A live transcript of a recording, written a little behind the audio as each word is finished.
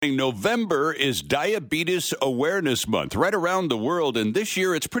November is Diabetes Awareness Month right around the world, and this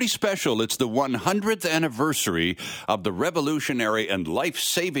year it's pretty special. It's the 100th anniversary of the revolutionary and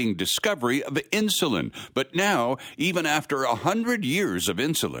life-saving discovery of insulin. But now, even after 100 years of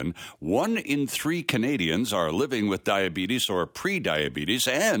insulin, 1 in 3 Canadians are living with diabetes or pre-diabetes,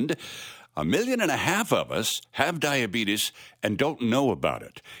 and 1.5 million of us have diabetes and don't know about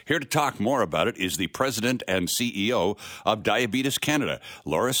it. Here to talk more about it is the president and CEO of Diabetes Canada.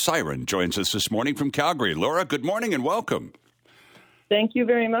 Laura Siren joins us this morning from Calgary. Laura, good morning and welcome. Thank you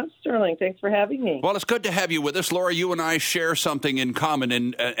very much, Sterling. Thanks for having me. Well, it's good to have you with us. Laura, you and I share something in common,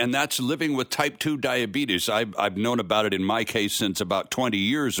 and that's living with type 2 diabetes. I've known about it in my case since about 20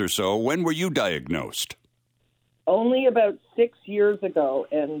 years or so. When were you diagnosed? Only about 6 years ago,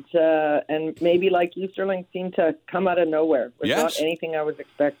 and maybe like you, Sterling, seemed to come out of nowhere. It was not anything I was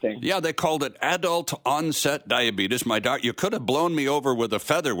expecting. Yeah, they called it adult onset diabetes. You could have blown me over with a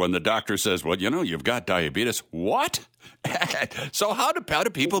feather when the doctor says, well, you've got diabetes. What? So how do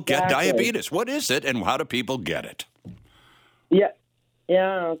people get diabetes? What is it, and how do people get it?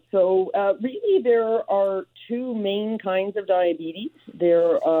 Yeah. So really there are 2 main kinds of diabetes.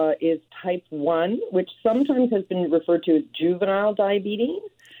 There is type 1, which sometimes has been referred to as juvenile diabetes.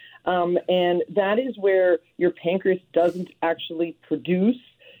 And that is where your pancreas doesn't actually produce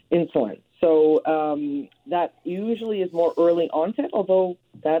insulin. So that usually is more early onset, although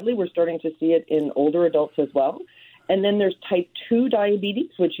sadly we're starting to see it in older adults as well. And then there's type 2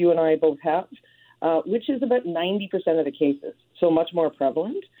 diabetes, which you and I both have, which is about 90% of the cases, so much more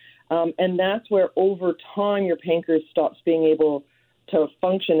prevalent. And that's where over time your pancreas stops being able to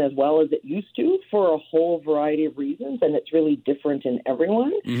function as well as it used to for a whole variety of reasons, and it's really different in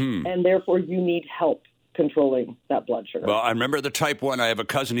everyone. Mm-hmm. And therefore you need help controlling that blood sugar. Well, I remember the type 1. I have a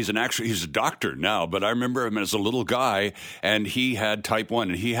cousin. He's a doctor now, but I remember him as a little guy, and he had type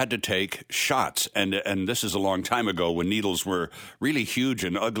 1, and he had to take shots. And this is a long time ago when needles were really huge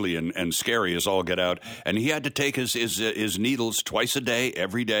and ugly and scary as all get out. And he had to take his needles twice a day,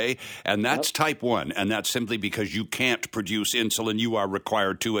 every day. And that's type 1. And that's simply because you can't produce insulin. You are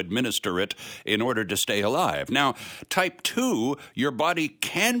required to administer it in order to stay alive. Now, type 2, your body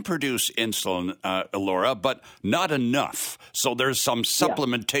can produce insulin, Laura, but not enough. So there's some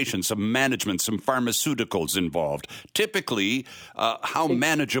supplementation, some management, some pharmaceuticals involved. Typically, how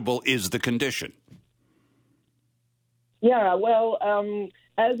manageable is the condition? Yeah, well,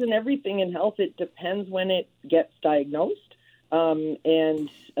 as in everything in health, it depends when it gets diagnosed and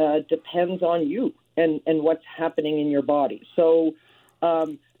depends on you and what's happening in your body. So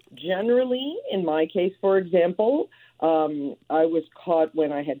generally, in my case, for example, I was caught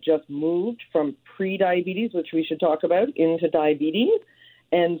when I had just moved from pre-diabetes, which we should talk about, into diabetes.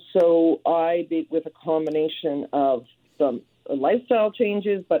 And so with a combination of some lifestyle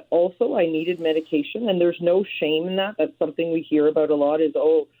changes, but also I needed medication. And there's no shame in that. That's something we hear about a lot is,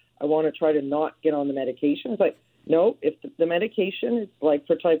 I want to try to not get on the medication. It's like, no, if the medication is like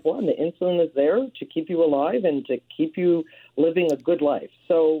for type 1, the insulin is there to keep you alive and to keep you living a good life.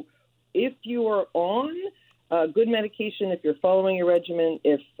 So if you are on good medication, if you're following your regimen,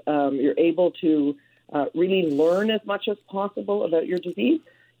 if you're able to really learn as much as possible about your disease,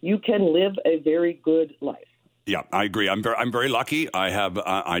 you can live a very good life. Yeah, I agree. I'm very lucky.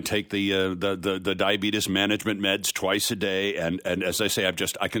 I take the diabetes management meds twice a day, and as I say,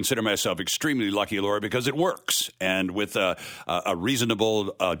 I consider myself extremely lucky, Laura, because it works. And with a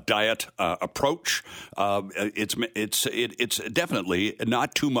reasonable diet approach, it's definitely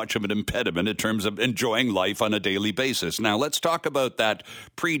not too much of an impediment in terms of enjoying life on a daily basis. Now, let's talk about that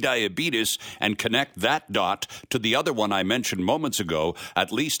pre-diabetes and connect that dot to the other one I mentioned moments ago.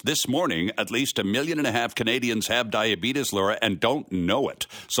 At least this morning, at least 1.5 million Canadians have diabetes, Laura, and don't know it.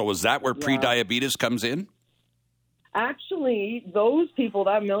 So is that where pre-diabetes comes in? Actually, those people,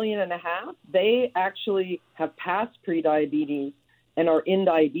 that 1.5 million, they actually have passed pre-diabetes and are in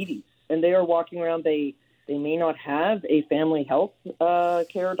diabetes. And they are walking around, they may not have a family health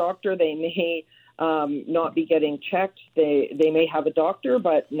care doctor. They may not be getting checked. They may have a doctor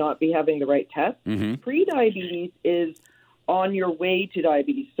but not be having the right test. Mm-hmm. Pre-diabetes is on your way to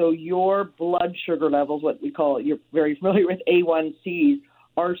diabetes. So your blood sugar levels, what we call, you're very familiar with A1Cs,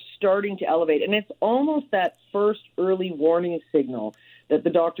 are starting to elevate. And it's almost that first early warning signal that the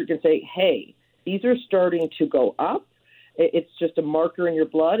doctor can say, hey, these are starting to go up. It's just a marker in your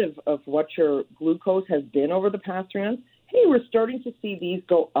blood of what your glucose has been over the past 3 months. Hey, we're starting to see these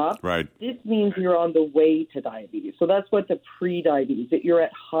go up. Right. This means you're on the way to diabetes. So that's what the pre-diabetes, that you're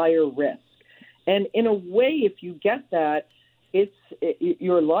at higher risk. And in a way, if you get that,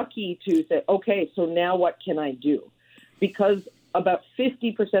 you're lucky to say, okay, so now what can I do? Because about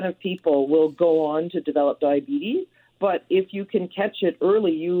 50% of people will go on to develop diabetes. But if you can catch it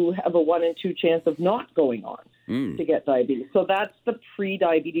early, you have a 1 in 2 chance of not going on to get diabetes. So that's the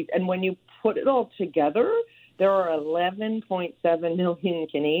pre-diabetes. And when you put it all together, there are 11.7 million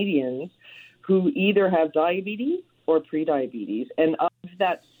Canadians who either have diabetes or pre-diabetes. And of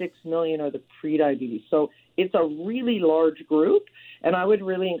that, 6 million are the pre-diabetes. So it's a really large group. And I would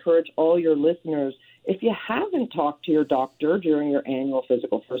really encourage all your listeners, if you haven't talked to your doctor during your annual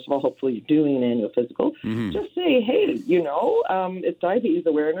physical, first of all, hopefully you're doing an annual physical, just say, hey, it's Diabetes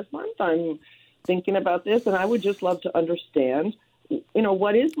Awareness Month. I'm thinking about this, and I would just love to understand,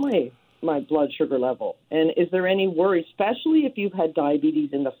 what is my blood sugar level? And is there any worry, especially if you've had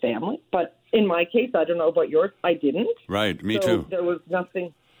diabetes in the family? But in my case, I don't know about yours, I didn't. Right, me too. There was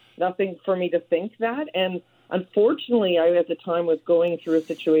nothing for me to think that. And unfortunately, I at the time was going through a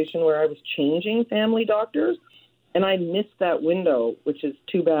situation where I was changing family doctors, and I missed that window, which is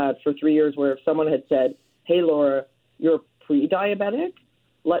too bad, for 3 years, where if someone had said, hey, Laura, you're pre-diabetic,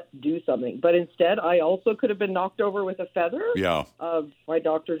 let's do something. But instead, I also could have been knocked over with a feather. Yeah. My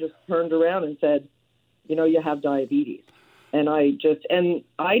doctor just turned around and said, you have diabetes. And I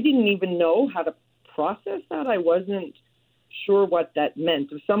didn't even know how to process that. I wasn't sure what that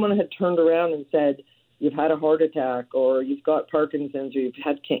meant. If someone had turned around and said, you've had a heart attack, or you've got Parkinson's, or you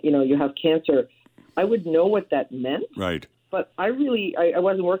have cancer, I would know what that meant. Right. But I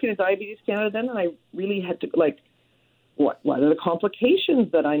wasn't working at Diabetes Canada then, and I really had to, what are the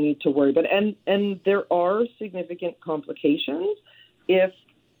complications that I need to worry about? And there are significant complications if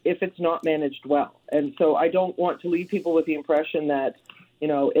it's not managed well. And so I don't want to leave people with the impression that,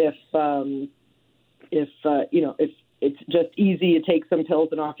 if it's just easy to take some pills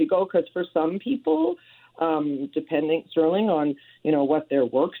and off you go, because for some people, depending, Sterling, on, what their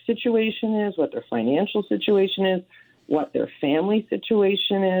work situation is, what their financial situation is, what their family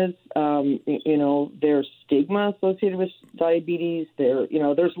situation is, their stigma associated with diabetes,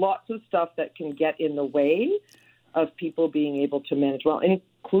 there's lots of stuff that can get in the way of people being able to manage well,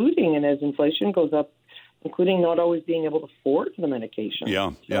 including, and as inflation goes up, including not always being able to afford the medication.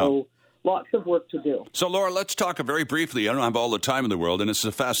 So lots of work to do. So, Laura, let's talk very briefly. I don't have all the time in the world, and it's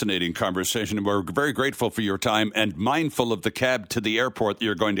a fascinating conversation. And we're very grateful for your time and mindful of the cab to the airport that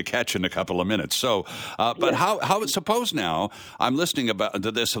you're going to catch in a couple of minutes. So, but how? Suppose now I'm listening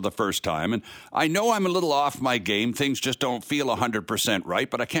to this for the first time, and I know I'm a little off my game. Things just don't feel 100% right,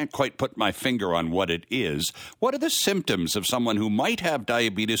 but I can't quite put my finger on what it is. What are the symptoms of someone who might have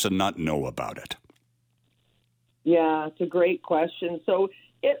diabetes and not know about it? Yeah, it's a great question. So,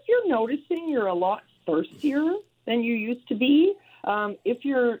 if you're noticing you're a lot thirstier than you used to be, if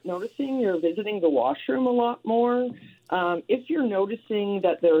you're noticing you're visiting the washroom a lot more, if you're noticing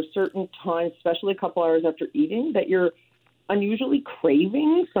that there are certain times, especially a couple hours after eating, that you're unusually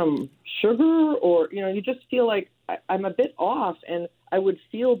craving some sugar, or, you just feel like I'm a bit off and I would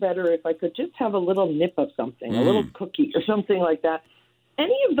feel better if I could just have a little nip of something, a little cookie or something like that.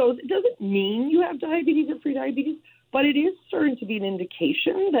 Any of those, it doesn't mean you have diabetes or prediabetes, but it is starting to be an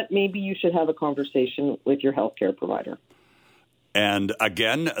indication that maybe you should have a conversation with your healthcare provider. And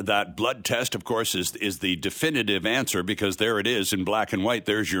again, that blood test, of course, is the definitive answer, because there it is in black and white.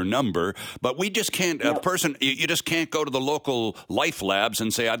 There's your number. But we just can't, you just can't go to the local Life Labs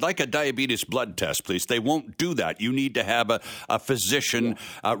and say, I'd like a diabetes blood test, please. They won't do that. You need to have a physician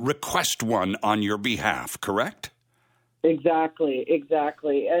request one on your behalf, correct? Exactly.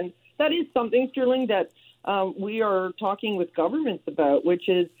 And that is something, Sterling, that we are talking with governments about, which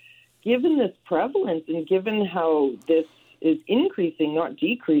is, given this prevalence and given how this is increasing, not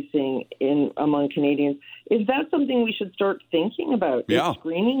decreasing among Canadians, is that something we should start thinking about? Yeah.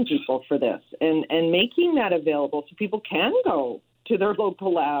 Screening people for this and making that available so people can go to their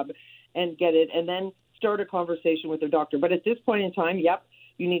local lab and get it, and then start a conversation with their doctor. But at this point in time,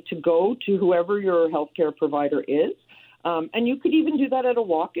 you need to go to whoever your healthcare provider is. And you could even do that at a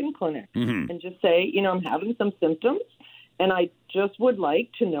walk-in clinic and just say, I'm having some symptoms, and I just would like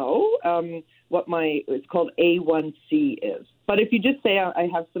to know what it's called A1C is. But if you just say, I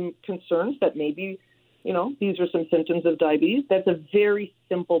have some concerns that maybe, these are some symptoms of diabetes, that's a very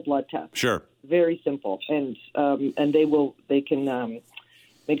simple blood test. Sure. Very simple. And they can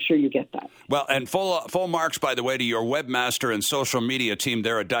make sure you get that. Well, and full marks, by the way, to your webmaster and social media team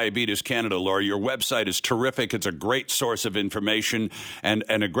there at Diabetes Canada, Laura. Your website is terrific. It's a great source of information and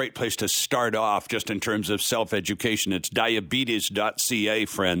a great place to start off just in terms of self-education. It's diabetes.ca,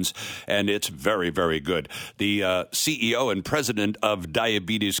 friends, and it's very, very good. The CEO and president of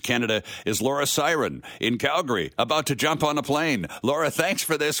Diabetes Canada is Laura Siren in Calgary, about to jump on a plane. Laura, thanks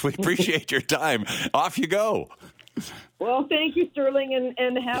for this. We appreciate your time. Off you go. Well, thank you, Sterling,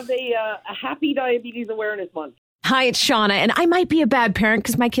 and have a happy Diabetes Awareness Month. Hi, it's Shauna, and I might be a bad parent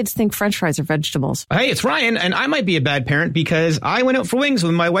because my kids think French fries are vegetables. Hey, it's Ryan, and I might be a bad parent because I went out for wings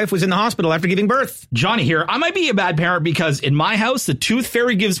when my wife was in the hospital after giving birth. Johnny here. I might be a bad parent because in my house, the tooth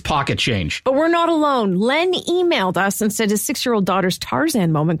fairy gives pocket change. But we're not alone. Len emailed us and said his 6-year-old daughter's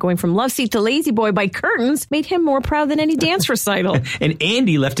Tarzan moment going from love seat to lazy boy by curtains made him more proud than any dance recital. And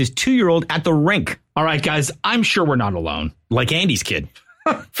Andy left his 2-year-old at the rink. All right, guys, I'm sure we're not alone. Like Andy's kid.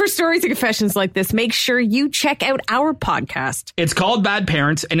 For stories and confessions like this, make sure you check out our podcast. It's called Bad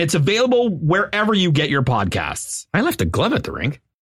Parents, and it's available wherever you get your podcasts. I left a glove at the rink.